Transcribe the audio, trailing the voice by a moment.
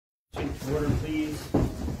Take to order, please.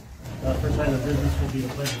 First item of business will be the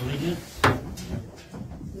Pledge of Allegiance.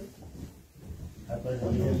 I pledge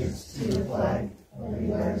allegiance to the flag of the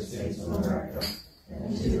United States of America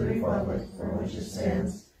and to the republic for which it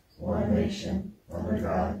stands, one nation, under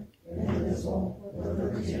God, indivisible, with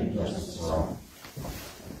liberty and justice for all.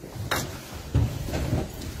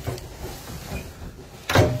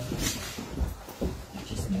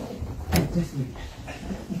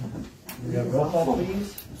 We have roll call,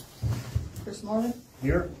 please. Chris Morgan.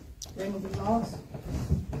 Here. Raymond Gonzalez.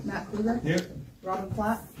 Matt Kruger. Here. Robin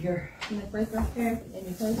Platt. Here. Tina Fraker. Here.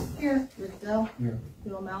 Amy Place. Here. Rick Dell. Here.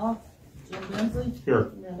 Bill Mallow. Jim Bensley.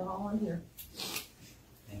 Here. Amanda Holland. Here.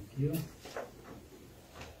 Thank you.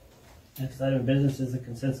 Next item of business is the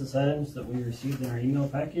consensus items that we received in our email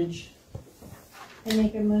package. I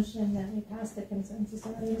make a motion that we pass the consensus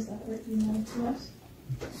items that were emailed to us.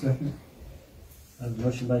 Second. I have a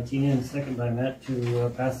motion by Tina and a second by Matt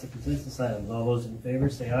to pass the consensus items. All those in favor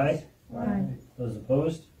say aye. Aye. Those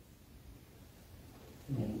opposed?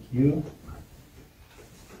 Thank you.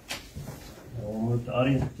 We'll move to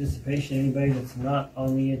audience participation. Anybody that's not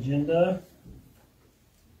on the agenda?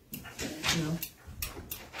 No.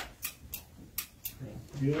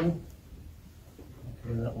 Thank you.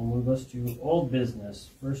 Okay, that will move us to old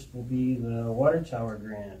business. First will be the water tower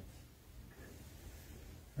grant.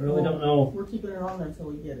 I really don't know We're keeping it on there until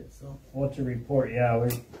we get it, so. what to report. Yeah,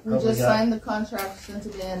 We just signed the contract, sent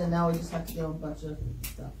it in, and now we just have to do a bunch of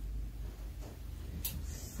stuff.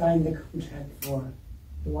 Sign the contract for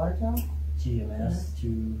The water tower? GMS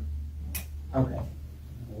to, okay.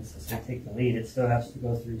 since they take the lead, it still has to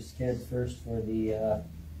go through SCED first for the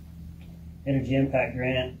energy impact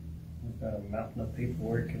grant. We've got a mountain of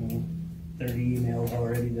paperwork and 30 emails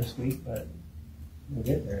already this week, but we'll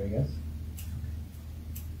get there, I guess.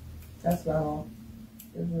 That's about all.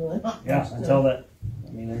 There's really not Yeah, much to until that, I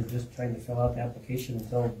mean, they're just trying to fill out the application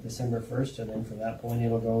until December 1st, and then from that point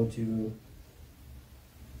it'll go to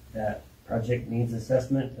that project needs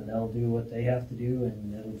assessment, and they'll do what they have to do,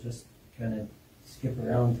 and it'll just kind of skip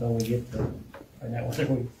around until we get to find out whether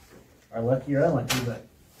we are lucky or unlucky, but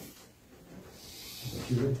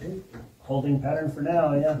holding pattern for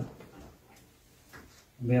now, yeah.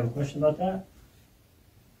 Anybody have a question about that?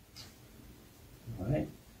 All right.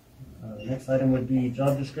 The next item would be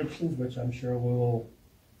job descriptions, which I'm sure we'll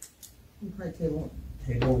You probably table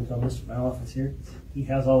table until Mr. Maloff is here. He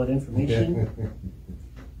has all that information. it.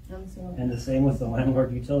 And the same with the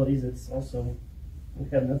landlord utilities. It's also, we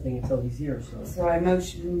have nothing until he's here, so. So I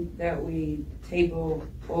motion that we table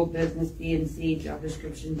old business B and C job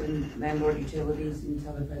descriptions and landlord utilities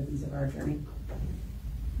until the presence of our attorney.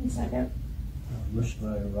 Second. Motion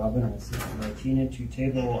by Robin and a second by Tina to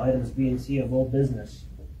table items B and C of old business.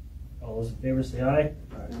 All those in favor say aye.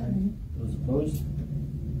 Aye. Those opposed?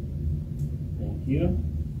 Thank you.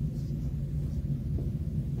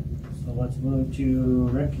 So let's move to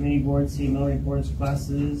rec committee board, CML reports,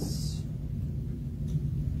 classes.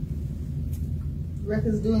 Rec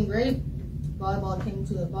is doing great. Volleyball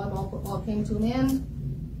football came to an end.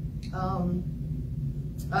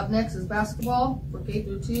 Up next is basketball for K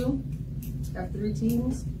through 2. Got 3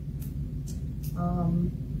 teams.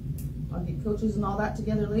 I'll get coaches and all that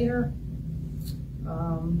together later.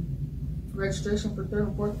 Registration for 3rd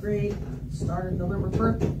and 4th grade started November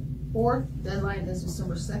 4th. Deadline is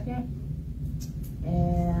December 2nd.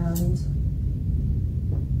 And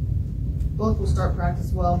both will start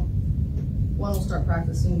practice. Well, one will start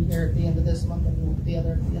practicing here at the end of this month and the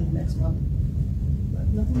other at the end of next month. But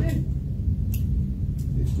nothing big.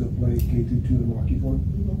 They still play K through 2 in Rocky Ford?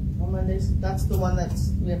 On Mondays. That's the one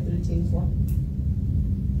we have 3 teams for.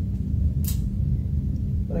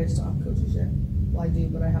 But I just don't have coaches yet. Well, I do,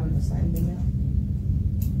 but I haven't assigned them yet.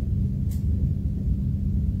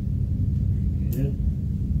 Good.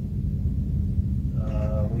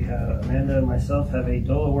 We have Amanda and myself have a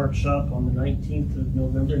DOLA workshop on the 19th of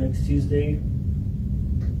November, next Tuesday.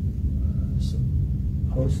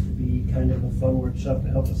 Supposed to be kind of a fun workshop to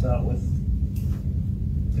help us out with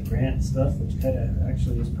the grant stuff, which kind of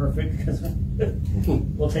actually is perfect because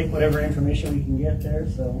we'll take whatever information we can get there,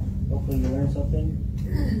 so hopefully you learn something.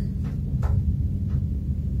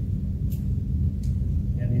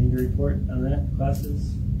 Anything to report on that?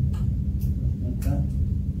 Classes? Okay.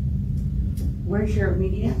 Where's your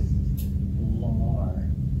media? Lamar.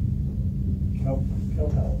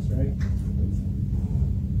 Cowhouse, right?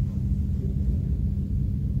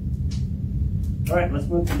 Alright, let's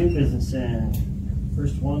move to new business and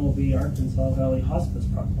first one will be Arkansas Valley Hospice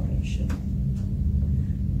Proclamation.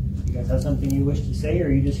 You guys have something you wish to say, or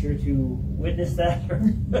are you just here to witness that?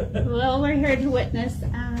 Well, we're here to witness.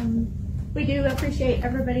 We do appreciate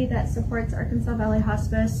everybody that supports Arkansas Valley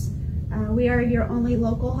Hospice. We are your only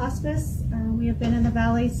local hospice. We have been in the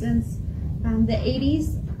Valley since the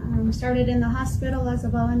 80s. Started in the hospital as a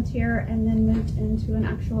volunteer and then moved into an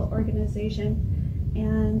actual organization.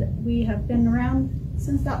 And we have been around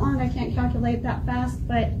since that long. I can't calculate that fast,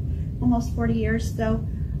 but almost 40 years. So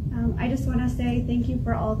I just want to say thank you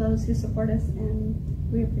for all those who support us, and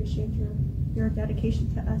we appreciate your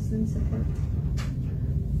dedication to us and support.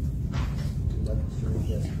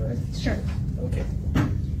 Yes, correct? Sure. Okay.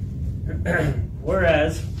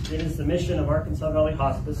 Whereas it is the mission of Arkansas Valley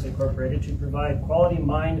Hospice Incorporated to provide quality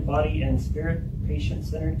mind, body, and spirit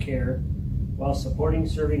patient-centered care while supporting,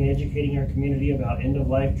 serving, and educating our community about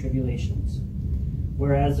end-of-life tribulations.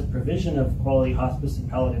 Whereas the provision of quality hospice and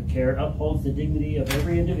palliative care upholds the dignity of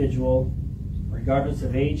every individual, regardless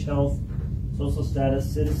of age, health, social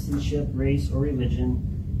status, citizenship, race, or religion,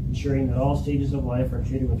 ensuring that all stages of life are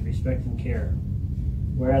treated with respect and care.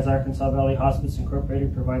 Whereas Arkansas Valley Hospice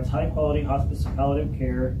Incorporated provides high-quality hospice and palliative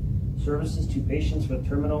care services to patients with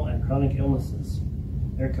terminal and chronic illnesses.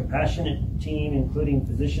 Their compassionate team, including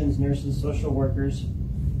physicians, nurses, social workers,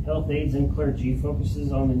 health aides, and clergy,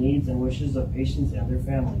 focuses on the needs and wishes of patients and their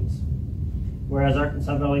families. Whereas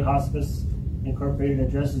Arkansas Valley Hospice Incorporated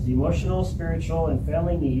addresses emotional, spiritual, and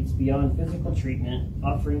family needs beyond physical treatment,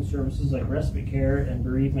 offering services like respite care and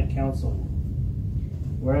bereavement counseling.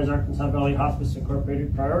 Whereas Arkansas Valley Hospice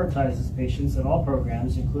Incorporated prioritizes patients in all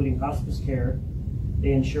programs, including hospice care,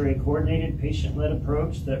 they ensure a coordinated patient-led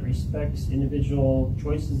approach that respects individual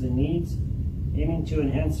choices and needs, aiming to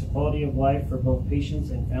enhance the quality of life for both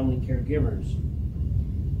patients and family caregivers.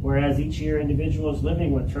 Whereas each year individuals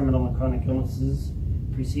living with terminal and chronic illnesses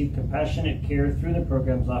receive compassionate care through the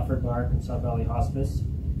programs offered by Arkansas Valley Hospice.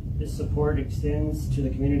 This support extends to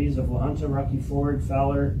the communities of La Junta, Rocky Ford,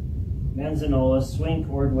 Fowler, Manzanola, Swink,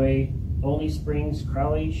 Ordway, Olney Springs,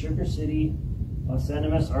 Crowley, Sugar City, Los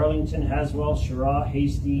Animas, Arlington, Haswell, Chiraw,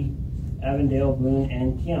 Hasty, Avondale, Boone,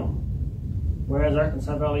 and Kim. Whereas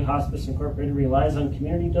Arkansas Valley Hospice Incorporated relies on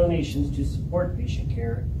community donations to support patient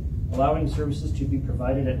care, allowing services to be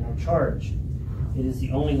provided at no charge. It is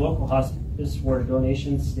the only local hospice where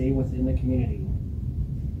donations stay within the community.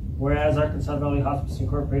 Whereas Arkansas Valley Hospice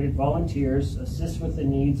Incorporated volunteers assist with the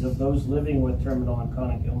needs of those living with terminal and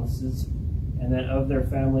chronic illnesses and that of their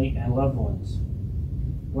family and loved ones.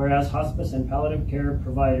 Whereas hospice and palliative care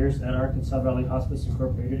providers at Arkansas Valley Hospice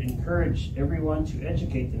Incorporated encourage everyone to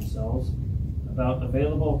educate themselves about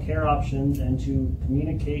available care options and to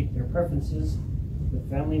communicate their preferences with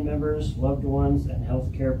family members, loved ones, and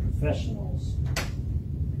healthcare professionals.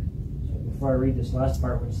 So before I read this last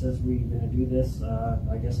part, which says we're going to do this,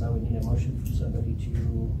 I guess I would need a motion from somebody to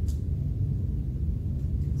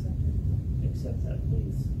accept that,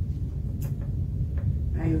 please.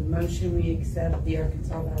 I motion we accept the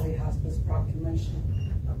Arkansas Valley Hospice proclamation.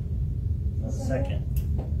 A second.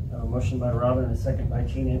 A motion by Robin and a second by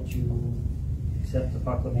Tina to accept the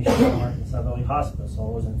proclamation from Arkansas Valley Hospice.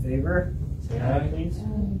 All those in favor, say aye, please.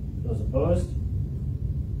 Those opposed?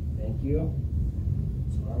 Thank you.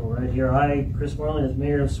 So I will write here, I, Chris Moreland, as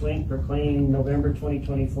Mayor of Swink, proclaim November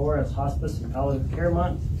 2024 as Hospice and Palliative Care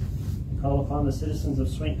Month. I call upon the citizens of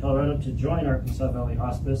Swink, Colorado to join Arkansas Valley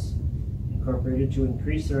Hospice Incorporated to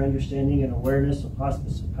increase their understanding and awareness of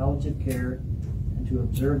hospice and palliative care and to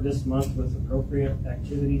observe this month with appropriate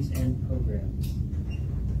activities and programs.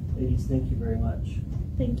 Ladies, thank you very much.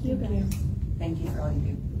 Thank you, guys. Thank you for all you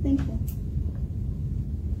do. Thank you.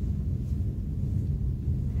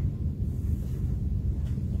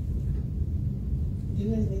 Do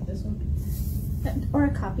you guys need this one? Or a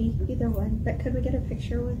copy, either one. But could we get a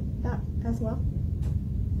picture with that as well?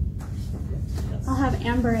 Yes. I'll have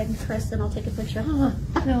Amber and Chris, and I'll take a picture. Oh,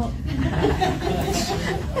 no.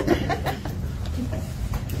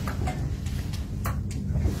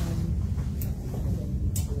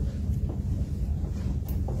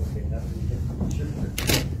 Okay, now we can get the picture.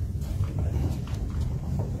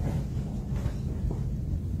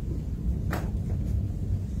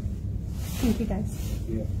 Thank you, guys.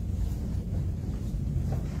 Yeah.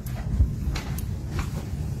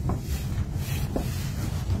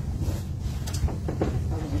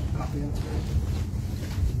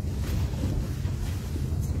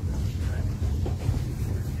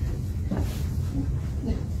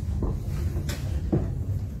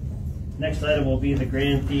 Next item will be the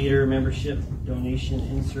Grand Theater membership donation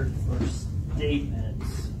insert for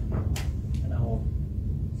statements. And I will,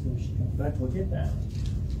 as soon as she comes back, we'll get that.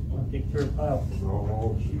 I'll dig through her pile.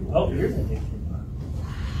 Oh, here's a dig through pile.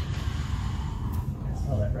 I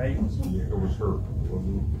saw that, right? It was her.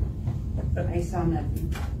 I saw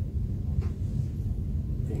nothing.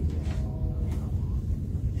 Thank you.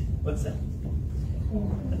 What's that?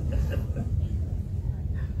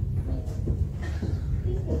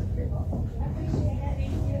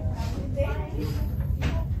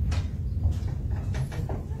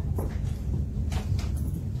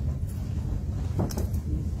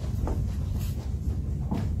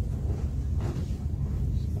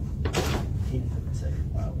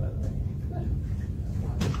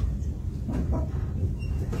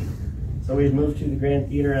 So we had moved to the Grand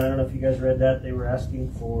Theater, and I don't know if you guys read that. They were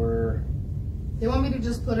asking for. They want me to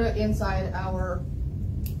just put it inside our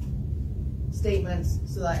statements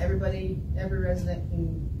so that every resident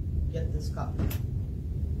can get this copy.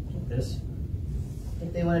 This?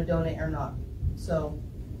 If they want to donate or not. So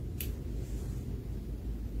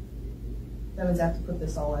that means I have to put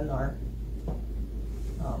this all in our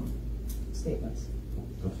statements.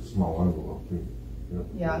 That's a small envelope too.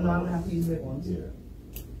 Yeah, no, I'm gonna have to use big ones. Yeah.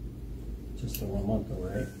 Just the 1 month though,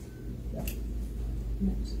 right?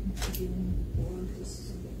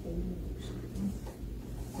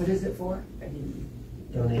 What is it for? I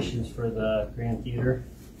didn't. Donations for the Grand Theater.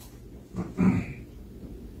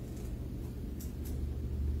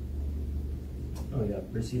 Oh yeah,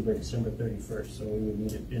 received by December 31st, so we would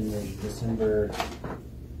need it in the December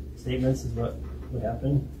statements is what would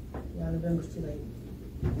happen. Yeah, November's too late.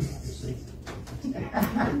 Obviously.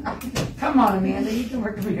 Come on, Amanda, you can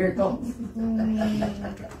work a miracle.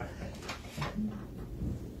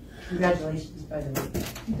 Congratulations, by the way.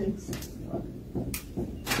 Thanks.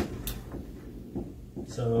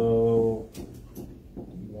 So, you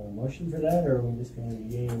want a motion for that, or are we just going to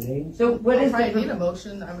yay or nay? So what I'll is probably need a it?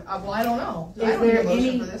 motion. Well, I don't know. Is I don't need there a motion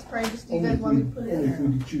any- for this. Probably just do you guys want me to put it Only in if there?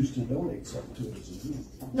 we choose to donate something to it as a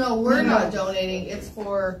group. No, we're No. not donating. It's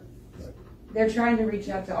for They're trying to reach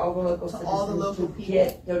out to all the local To all the citizens local to people.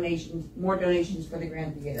 get donations, more donations for the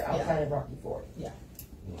Grand Theater outside of Rocky Ford. Yeah.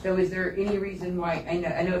 So is there any reason why, I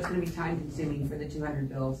know it's gonna be time consuming for the 200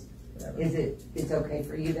 bills. whatever. It's okay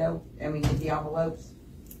for you though? I mean, get the envelopes?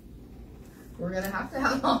 We're gonna have to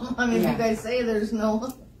have them. I mean, if Yeah. you guys say there's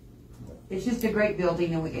no. It's just a great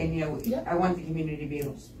building and Yeah. I want the community to be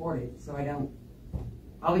able to support it, so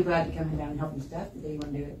I'll be glad to come down and help you stuff the day you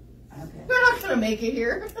wanna do it. I don't care. We're not gonna make it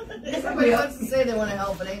here. If somebody wants to say they want to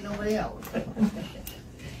help, it ain't nobody else.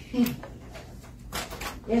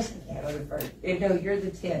 Yes, I can. First. No, you're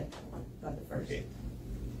the 10th, not the first. Okay.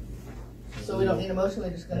 So we don't need a motion.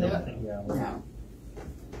 We're just gonna do it. Yeah. No.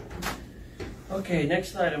 Okay,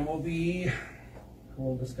 next item will be a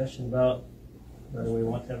whole discussion about whether we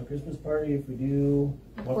want to have a Christmas party. If we do,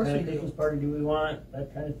 Of what course kind we of do. Christmas party do we want?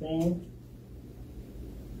 That kind of thing.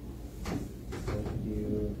 So we could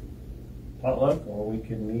do potluck, or we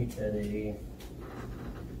could meet at a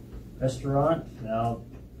restaurant. Now,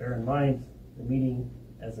 bear in mind, the meeting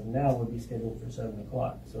as of now would be scheduled for 7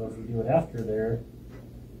 o'clock. So if we do it after there,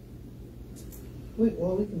 We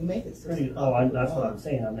can make it 6 pretty. o'clock. That's what I'm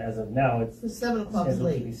saying. As of now, it's The 7 o'clock is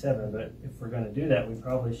scheduled to be late. 7. But if we're going to do that, we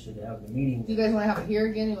probably should have the meeting. Do you guys want to have it here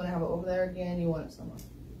again? You want to have it over there again? You want it somewhere?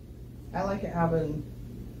 I like it having.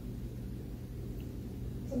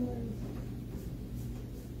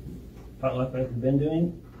 Potluck like we've been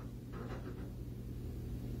doing.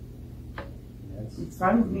 That's It's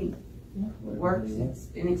fine with me. It whatever works, you want. it's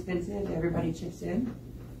inexpensive, everybody chips in.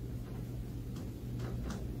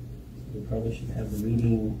 We probably should have the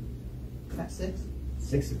meeting At 6?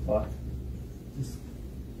 6 o'clock. Just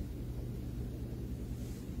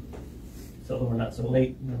so that we're not so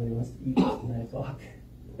late. Nobody wants to eat at 9 o'clock.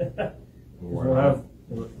 We'll have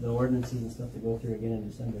the ordinances and stuff to go through again in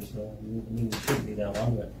December, so the meeting shouldn't be that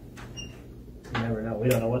long, but you never know. We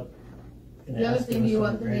don't know what. The other thing, do you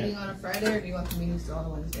want the meeting on a Friday or do you want the meeting still on a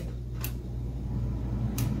Wednesday?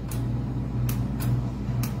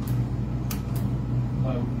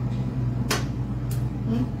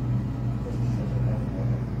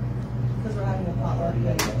 Because we're having a potluck.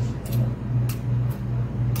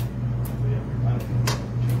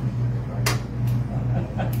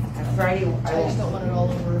 Friday, I just don't want it all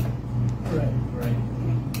over. Right.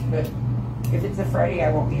 but if it's a Friday,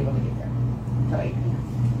 I won't be able to get there. I'll tell you.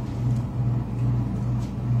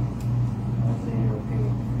 I'll say you're okay.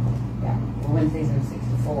 Yeah, well, Wednesdays are 6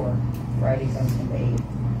 to 4, Fridays I'm 10 to 8,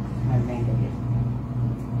 I'm mandated.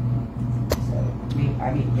 So,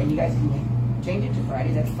 I mean, and you guys can change it to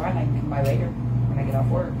Friday, that's fine, I can come by later when I get off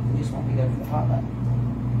work, we just won't be there for the potluck.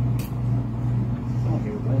 I'm okay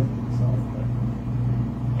with Wednesday myself, but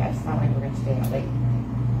Yeah, it's not like we're gonna stay out late.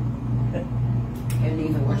 And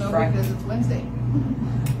even Well, worse, no, Friday. because it's Wednesday.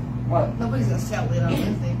 Well, Nobody's gonna stay out late on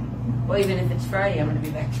Wednesday. well, even if it's Friday, I'm gonna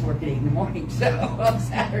be back to work at 8 in the morning, so, on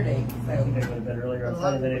Saturday, I think I so. go to bed earlier on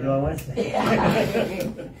Sunday than I do on Wednesday.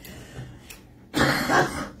 Yeah.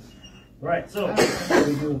 Right, so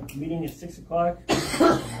we do a meeting at 6 o'clock.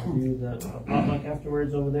 We'll do the potluck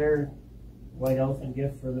afterwards over there. White elephant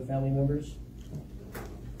gift for the family members.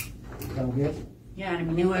 Sound good? Yeah, and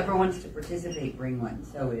I mean, whoever wants to participate, bring one.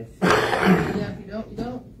 So if, Yeah, if you don't, you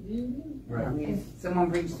don't. You I mean, if someone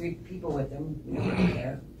brings 3 people with them, we don't really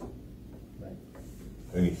care.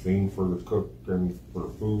 Anything for the cook and for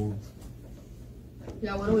food?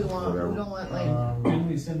 Yeah, what do we want? Whatever. We don't want like, Didn't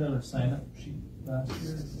we send out a sign-up sheet last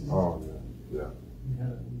year? Oh, yeah, We had a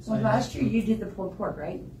Well, sign-up last year sheet. you did the pulled pork,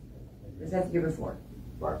 right? Or was that the year before?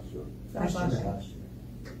 last year. Last Last year. year. Last year.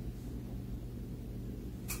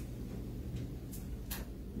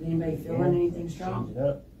 Anybody feeling anything strong? Change it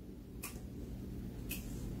up.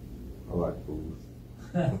 I like food.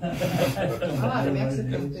 I like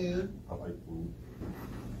Mexican food. I like food.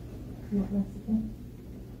 Mexican.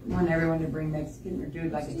 Want everyone to bring Mexican or do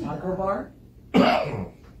like a taco bar? We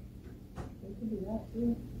could do that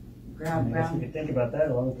too. I Ground, guess we ground. could think about that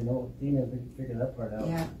as long as we know what theme is, we can figure that part out.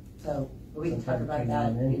 Yeah, so we can talk Sometime about between that now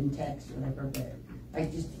and then. in text or whatever, but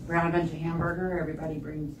like just brown a bunch of hamburger, everybody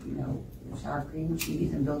brings, you know, sour cream,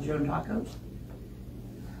 cheese, and build your own tacos.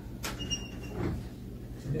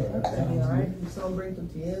 That'd be alright. If someone brings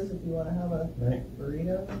tortillas, if you wanna have a Right.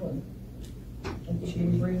 burrito, and if you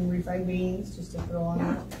bring refried beans just to throw on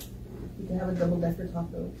it. You can have a double decker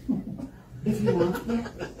taco. If you want, yeah.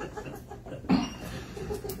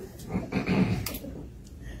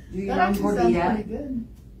 Do your That own actually sounds gordita. pretty good.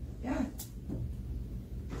 Yeah.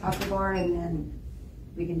 Taco bar, and then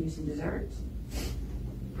we can do some desserts.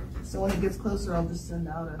 So when it gets closer, I'll just send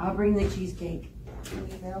out I'll bring the cheesecake. an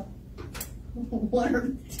email. 1 or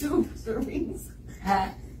 2 servings.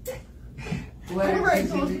 Whatever. I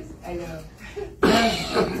told you. I know.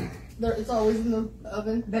 It's always in the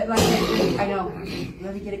oven. But like, I know.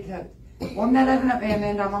 Let me get it cooked. Warm that oven up,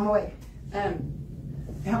 Amanda. I'm on my way.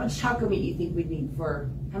 How much taco meat do you think we'd need for?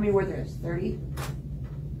 How many were there? 30?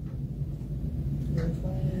 You're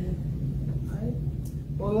 25.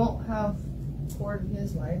 Well, we won't have Cord and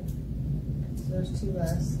his wife, so there's 2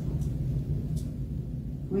 less.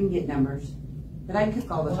 We can get numbers. But I can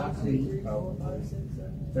cook all the 1, taco 2, meat. 3, 4, 5, 6,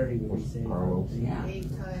 7, 30 would be safe. Carlos. Yeah.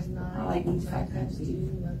 8 times 9. I like these 9 5 times times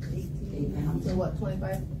 2, that's 18. 8 pounds. So what,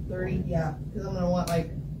 25, 30? Yeah, because I'm gonna want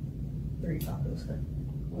like 3 tacos.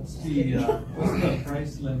 What's the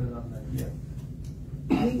price limit on that gift?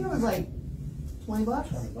 I think it was like $20,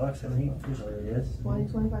 $20, I think, usually it is. 20,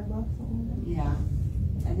 25 bucks, something like Yeah.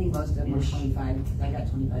 I think most of them were 25 because I got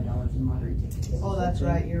 $25 in lottery tickets. that. Oh, that's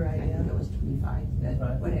right, you're right, I yeah. think it was 25, but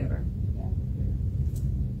Right. whatever. Yeah.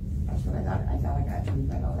 That's what I thought. I thought I got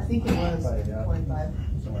 $25. I think it was Probably, yeah. 25,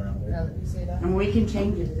 Somewhere around now there. that you say that. And we can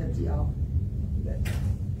change it. It's up to y'all.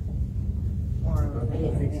 Or, I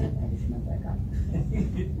just meant that guy.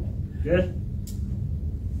 Good?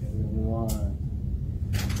 Okay, we'll move on.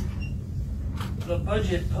 The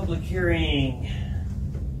budget public hearing.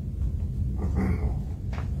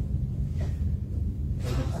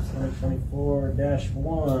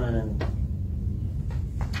 2024-1.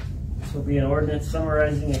 This will be an ordinance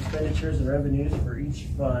summarizing expenditures and revenues for each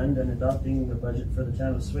fund and adopting the budget for the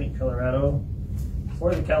town of Swink, Colorado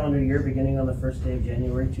for the calendar year beginning on the first day of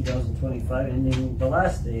January 2025, ending the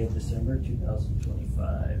last day of December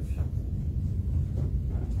 2025.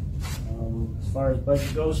 As far as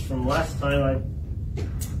budget goes from last time,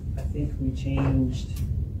 I think we changed,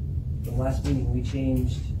 the last meeting we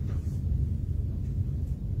changed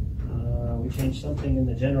something in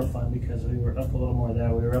the general fund because we were up a little more there.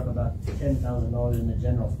 We were up about $10,000 in the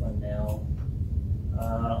general fund now.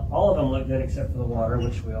 All of them look good except for the water,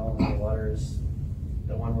 which we all know the water is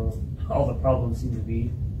the one where all the problems seem to be.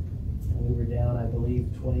 And we were down, I believe,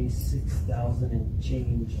 26,000 and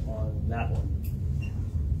change on that one.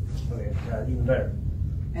 Okay, even better.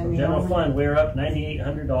 And So the general only- fund, we're up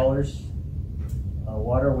 $9,800.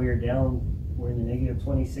 Water, we're down, we're in the negative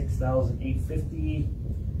 26,850.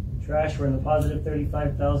 Trash, we're in the positive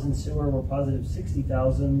 35,000. Sewer, we're positive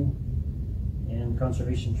 60,000. And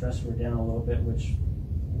conservation trust, we're down a little bit, which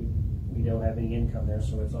we don't have any income there,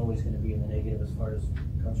 so it's always going to be in the negative as far as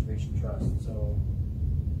conservation trust. So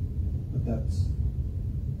But that's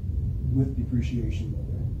with depreciation though,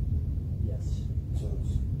 right? yes, So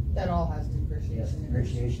it's, that all has yes, depreciation. in it.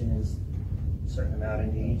 depreciation is a certain amount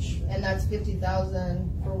into each. And that's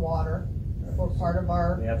 50,000 for water, for part of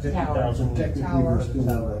our, We have 50,000. technically Tower. we're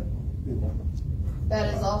still in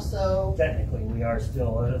that is also, Technically, we are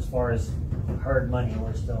still, as far as hard money,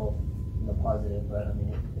 we're still in the positive, but I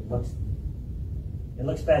mean, it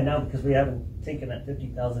looks bad now because we haven't taken that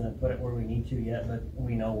 50,000 and put it where we need to yet, but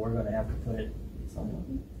we know we're gonna have to put it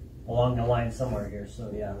along the line somewhere here, so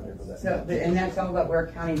yeah. So, and that's all that we're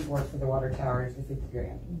accounting for the water tower is the 50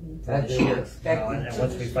 grand. That's This what year. we're expecting. And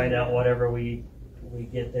once we find out whatever we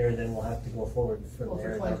get there, then we'll have to go forward from Well, for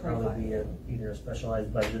there. There'll probably be either a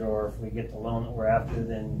specialized budget, or if we get the loan that we're after,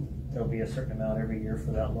 then there'll be a certain amount every year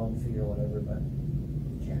for that loan fee or whatever, but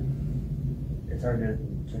it's hard to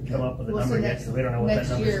come up with a Well, so number yet, next- because we don't know what that Next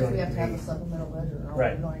number's year, if going we to have to have a be. supplemental budget, or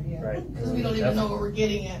Right, no idea. right. Because we don't even know what we're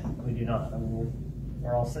getting at. We do not. I mean,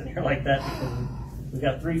 we're all sitting here like that because we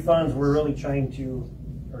got 3 funds we're really trying to,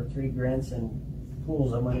 or 3 grants and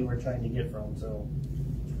pools of money we're trying to get from, so.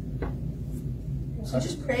 So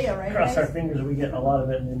just pray, all right, Cross our guys? fingers we get a lot of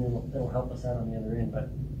it, and then it'll help us out on the other end, but.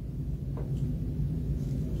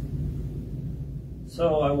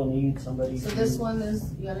 So I will need somebody. So this one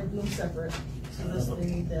is, you gotta do them separate. So this, they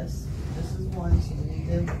need this. This is one, so we need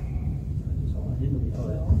them.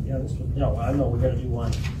 Yeah, this one, no, I know, we gotta do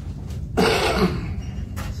one.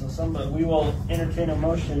 So we will entertain a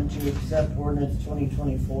motion to accept ordinance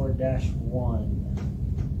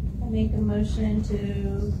 2024-1. I make a motion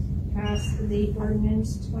to pass the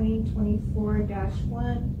ordinance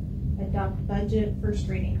 2024-1, adopt budget, first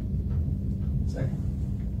reading. Second.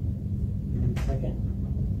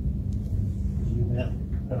 You, Matt,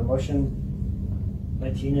 have a motion by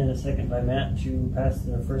Tina and a second by Matt to pass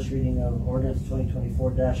the first reading of ordinance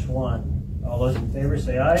 2024-1. All those in favor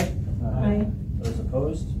say aye. Aye. Those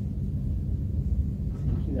opposed?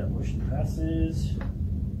 Thank you, that motion passes.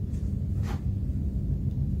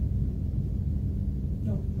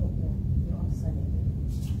 No, you're all second.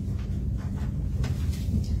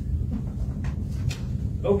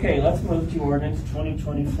 Okay, let's move to ordinance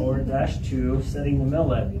 2024-2, setting the mill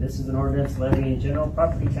levy. This is an ordinance levying general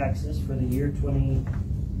property taxes for the year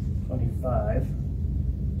 2025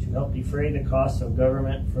 to help defray the costs of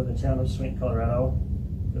government for the town of Swink, Colorado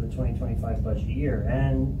for the 2025 budget year,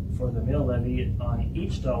 and for the mill levy on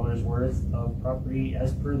each dollar's worth of property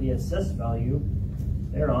as per the assessed value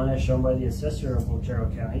thereon as shown by the assessor of Otero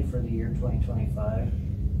County for the year 2025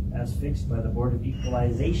 as fixed by the Board of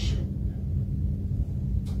Equalization.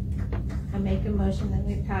 I make a motion that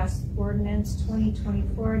we pass ordinance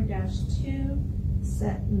 2024-2,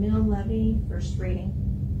 set mill levy, first reading.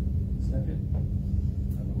 Second. I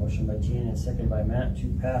have a motion by Tina and a second by Matt to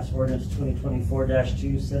pass ordinance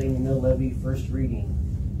 2024-2, setting the mill levy, first reading.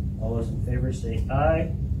 All those in favor say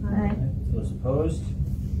aye. Aye. Those opposed?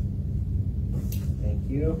 Thank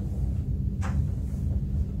you.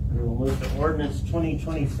 We will move to ordinance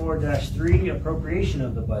 2024-3, appropriation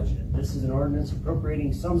of the budget. This is an ordinance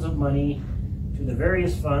appropriating sums of money to the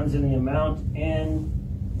various funds in the amount and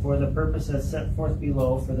for the purpose as set forth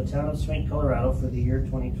below for the town of Swink, Colorado for the year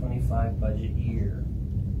 2025 budget year.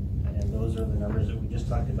 And those are the numbers that we just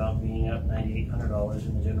talked about, being up $9,800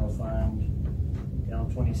 in the general fund, down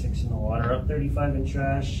 26 in the water, up 35 in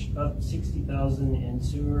trash, up 60,000 in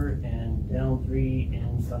sewer, and down 3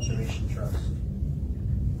 in conservation trust.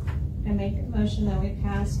 I make a motion that we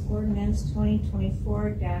pass ordinance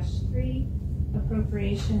 2024-3,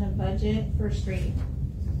 appropriation of budget, first reading.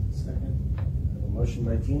 Second. I have a motion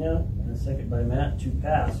by Tina and a second by Matt to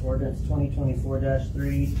pass ordinance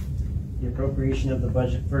 2024-3, the appropriation of the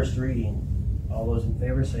budget, first reading. All those in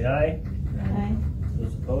favor say aye. Aye.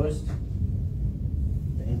 Those opposed?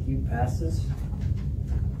 Thank you, passes.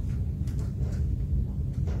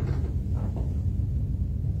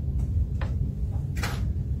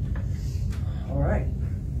 All right,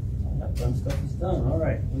 all that fun stuff is done. All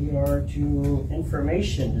right, we are to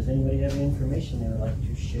information. Does anybody have any information they would like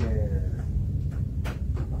to share?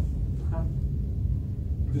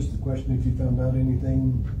 Just a question, if you found out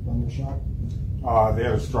anything on the shop? They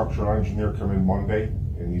had a structural engineer come in Monday,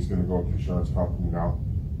 and he's gonna go with the insurance company now.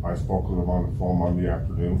 I spoke with him on the phone Monday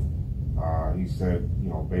afternoon. He said, you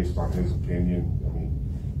know, based on his opinion, I mean,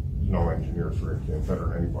 you know, engineers, Rick, better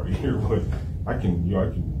than anybody here, but I can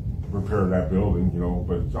repair that building, you know,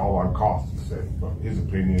 but it's all on cost, he said. But his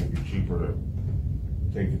opinion, it'd be cheaper to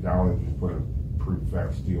take it down and just put a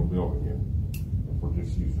prefab steel building in, if we're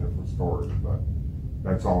just using it for storage. But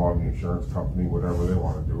that's all on the insurance company, whatever they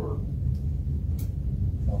want to do. Or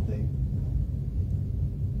Well, in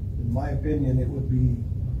my opinion, it would be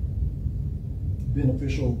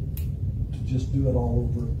beneficial to just do it all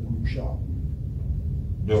over the new shop.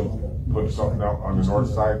 put something out on the north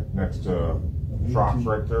side next to shops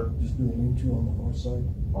right there. Just do a lean-to on the north side.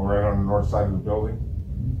 Oh, right on the north side of the building?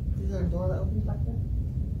 Is there a door that opens back there?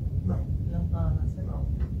 No. No, not on that side. No.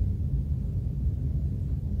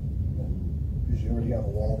 Because you already have a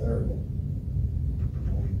wall there. And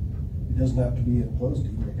it doesn't have to be enclosed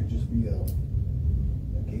even. It could just be a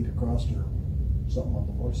gate across or something on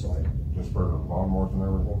the north side. Just for the lawnmowers and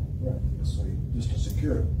everything? Right, so just to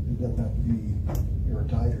secure it, it doesn't have to be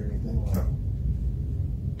airtight or anything like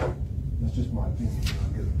that. That's just my opinion, you know,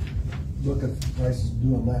 'cause look at the prices of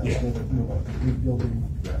doing that Yeah. instead of doing like a big building.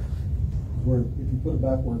 Yeah. Where, if you put it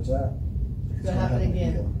back where it's at, it's Gonna happen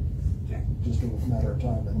again. Just a matter of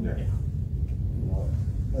time, and, Yeah. you know,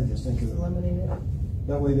 I just think Just of, eliminate it.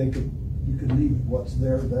 that way you could leave what's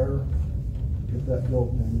there, get that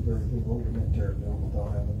built, and then move everything over and then tear it down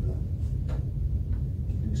without having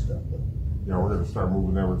to do stuff, but. Yeah, we're gonna start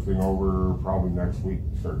moving everything over probably next week,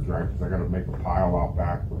 start driving, cause I gotta make a pile out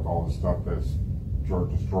back with all the stuff that's George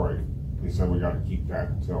destroyed. They said we gotta keep that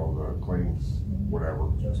until the claims, whatever.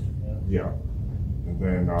 Just, yeah. Yeah. And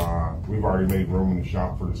then, we've already made room in the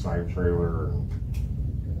shop for the side trailer and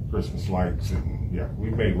Christmas lights and, yeah,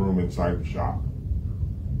 we've made room inside the shop.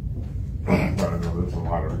 But I know there's a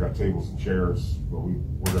lot of, we got tables and chairs, but we're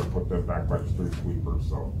gonna put them back by the street sweeper,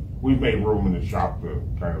 so. We've made room in the shop to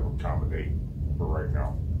kind of accommodate for right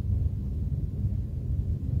now.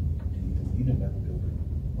 You didn't have a building,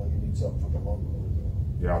 well, you need something for the lawnmower.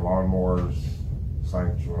 Yeah, lawnmowers,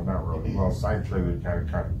 sign, well, not really, well, sign trailer kind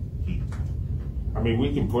of keep. I mean,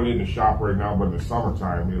 we can put it in the shop right now, but in the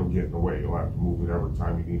summertime, it'll get in the way. You'll have to move it every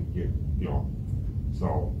time you need to get, you know.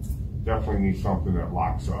 So definitely need something that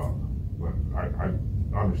locks up. But I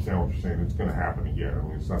understand what you're saying. It's gonna happen again. I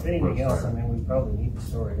mean, it's not If the anything first else, I time. mean, we probably need the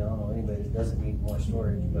storage. I don't know anybody that doesn't need more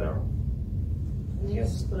storage, but Yeah. You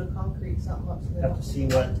Yes. just put a concrete something up so they Have don't to see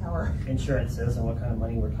see what- the tower. insurance says and what kind of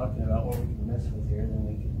money we're talking about, what we can mess with here, then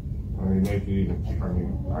we can I mean, make it even cheaper. I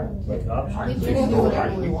mean, look at options. I think we can do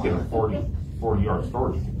whatever we get a want. 40-yard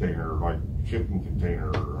storage container, like shipping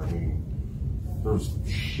container. I mean, there's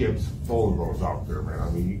ships full of those out there, man.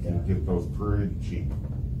 I mean, you can get those pretty cheap.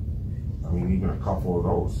 I mean, even a couple of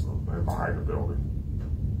those behind the building.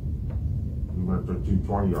 Even if they're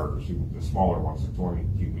 220-yarders, even the smaller ones, the 20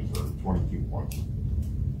 cubies or 20 cube ones.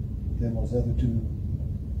 Then those other two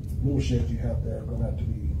little sheds you have there are gonna have to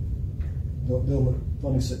be, they'll look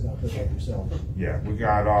funny sitting out there by themselves. Yeah, we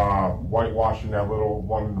got whitewashing that little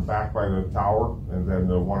one in the back by the tower, and then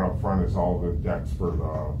the one up front is all the decks for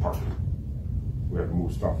the parking. We have to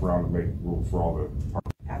move stuff around to make room for all the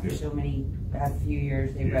parking. After a few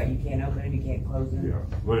years, they've got, you can't open them, you can't close them.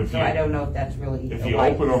 Yeah, but if So you, I don't know if that's really if a you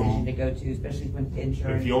wise open 'em- decision to go to, especially with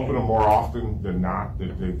insurance. if you open them more often than not,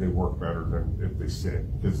 they work better than if they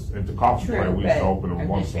sit. Because at the coffee True, plant, we used to but open them I'm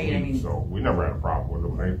once just a saying, I week, mean- so we never had a problem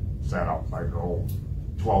with them. They sat outside the whole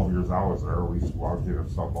 12 years I was there. We used to go out and get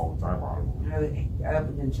stuff all the time out of them. I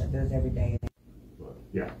open and shut those every day. But,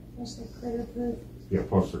 yeah, Plus the critter proof. yeah.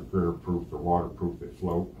 Plus they're critter proof, they're waterproof, they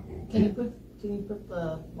float. I mean, Can you put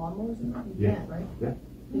the lawnmowers in there? You Yeah. can't, right? Yeah.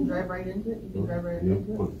 You can drive right into it? You can drive right Yeah,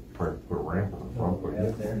 into it? put a ramp in the front, but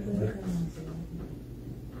Right there.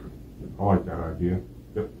 I like that idea.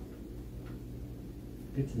 Yep.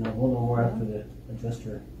 Good to know. We'll know more after the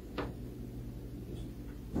adjuster.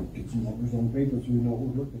 Get some numbers on paper so we know what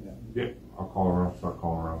we're looking at. Yeah, I'll call around, start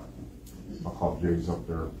calling around. I'll call Jay's up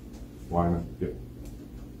there, lining. Yep.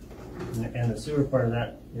 And the sewer part of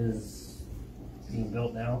that is being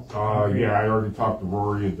built now? Yeah, I already talked to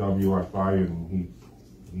Rory at WFI, and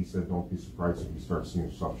he said don't be surprised if you start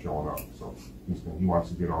seeing stuff showing up. So he wants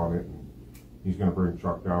to get on it, and he's gonna bring the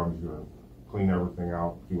truck down, he's gonna clean everything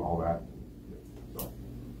out, do all that. So,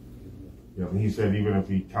 yeah, and he said even if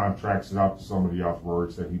he contracts it out to somebody else,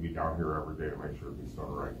 Rory said he'd be down here every day to make sure he's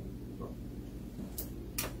done right. So.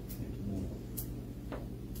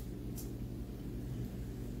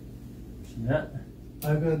 Matt?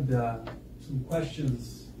 I've had some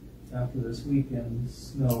questions after this weekend's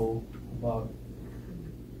snow about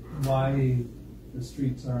why the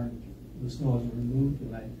streets the snow isn't removed,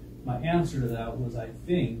 and my answer to that was I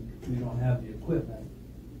think we don't have the equipment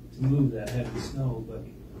to move that heavy snow, but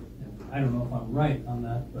and I don't know if I'm right on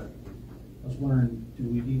that, but I was wondering, do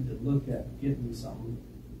we need to look at getting something?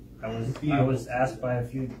 I was asked by a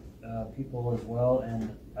few people as well,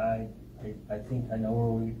 and I think I know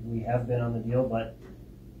where we have been on the deal, but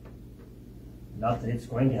not that it's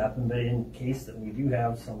going to happen, but in case that we do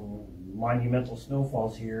have some monumental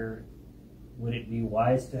snowfalls here, would it be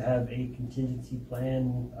wise to have a contingency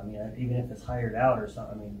plan? I mean, even if it's hired out or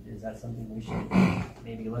something, I mean, is that something we should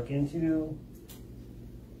maybe look into?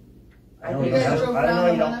 I know You you guys don't drove have, I know around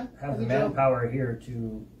you the don't Hunter? have Have the you drove- manpower here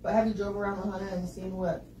to, But have you drove around the Hunter and seen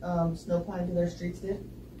what snow plowing to their streets did?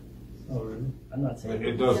 Oh, really? I'm not saying.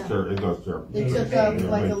 It does Yeah. tear. It does tear. They Yeah, took yeah, up yeah,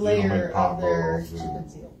 like a It'll layer make of their potholes chip and-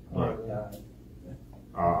 and seal. Oh, yeah.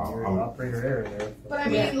 You're an I'm- operator error there. But I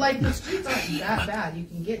mean, like, the streets aren't that bad. You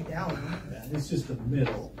can get down them. Yeah, it's just the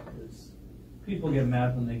middle. People get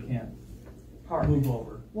mad when they can't Park. move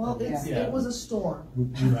over. Well, Yeah. it was a storm.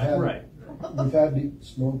 We've had, Right. we've had the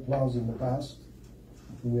snow plows in the past.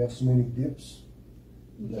 We have so many dips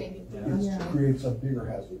You that can't get it through the street. creates a bigger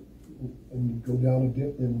hazard. And you go down a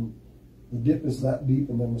dip, and the dip is that deep,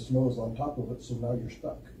 and then the snow is on top of it, so now you're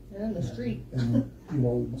stuck. And in the street. And, you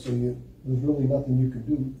know, so there's really nothing you can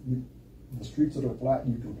do. The streets that are flat,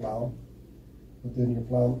 you can plow, but then you're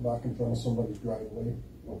plowing it back in front of somebody's driveway,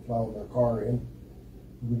 or plowing their car in.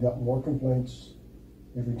 We got more complaints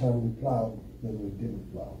every time we plowed than we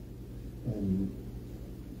didn't plow. And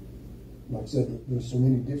like I said, there's so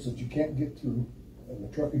many dips that you can't get through, and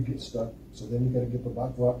the truck could get stuck, so then you gotta get the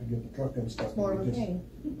back route to get the truck unstuck. It's more of And a you pain.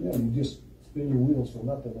 Yeah, you just spin your wheels for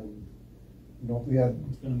nothing, and, you know, if we had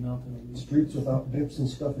It's gonna melt in a week. streets without dips and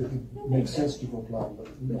stuff, it makes sense to go plow, but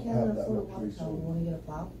we We don't can't have that afford a luxury, plow. You so, wanna get a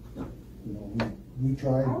plow? you know, we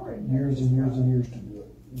tried years and years and years to do it.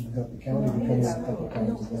 We got the county to come in a couple of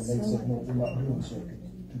times, and then they said, no, we're not doing circuits,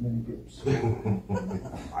 too many dips.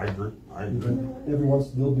 I agree. Every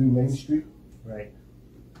once, they'll do Main Street, Right.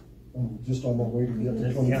 just on their way to get to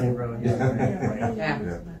Just county 24. road, Yeah. right.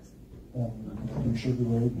 Yeah. Do Sugar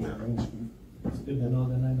Road and Main Street. It's good to know,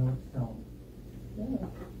 then I know what to tell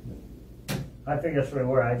them. I think that's where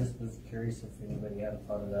we were. I just was curious if anybody had a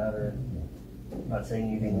thought of that, or I'm not saying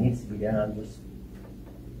anything needs to be done. I'm just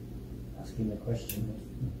asking the question.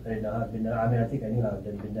 I didn't know how it'd been done. I mean, I think I knew how it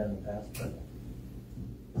had been done in the past, but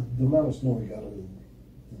The amount of snow we got,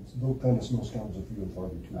 those kind of snowstorms are few and far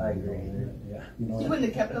between. I agree. Yeah. You know, You wouldn't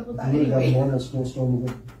have kept up with if that we would've had a anyway. normal snowstorm,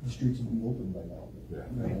 the streets would be open by now. Yeah.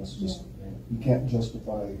 You know, it's just, you can't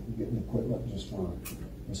justify getting equipment just for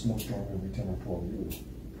a snowstorm every 10 or 12 years.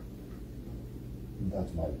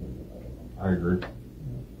 That's my opinion, I don't know. I agree.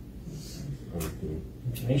 Okay.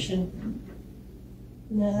 Information?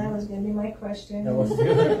 No, that was gonna be my question. That was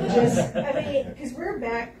Just, I mean, because we're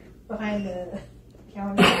back behind the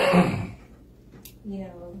county. You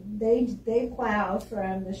know, they plow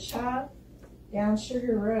from the shop down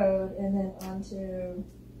Sugar Road and then onto,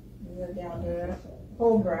 down to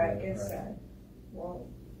Holbrook. It's well,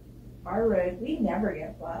 our road, we never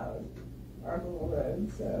get plowed, our little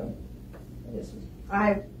road, so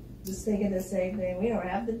I was thinking the same thing. We don't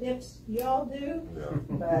have the dips y'all do, Yeah.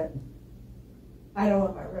 but I don't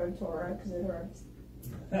want my road tore up because it hurts.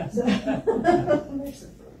 So,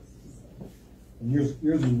 And yours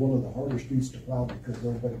is one of the harder streets to plow because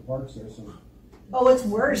everybody parks there, so. oh, it's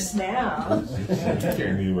worse now. You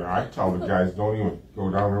can't even, I tell the guys, don't even go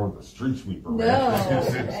down there with the street sweeper. No, man.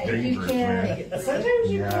 It's you dangerous, man. can't.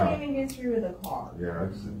 Sometimes you Yeah. can't even get through with a car. Yeah,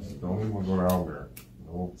 it's don't even go down there.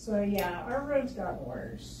 No. So yeah, our road's gotten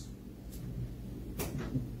worse.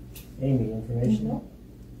 Amy, information? Nope.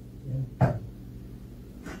 Yeah.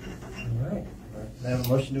 All right. Can I have a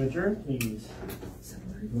motion to adjourn, please?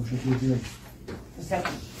 Motion to adjourn.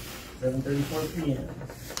 Second. 7:34 p.m.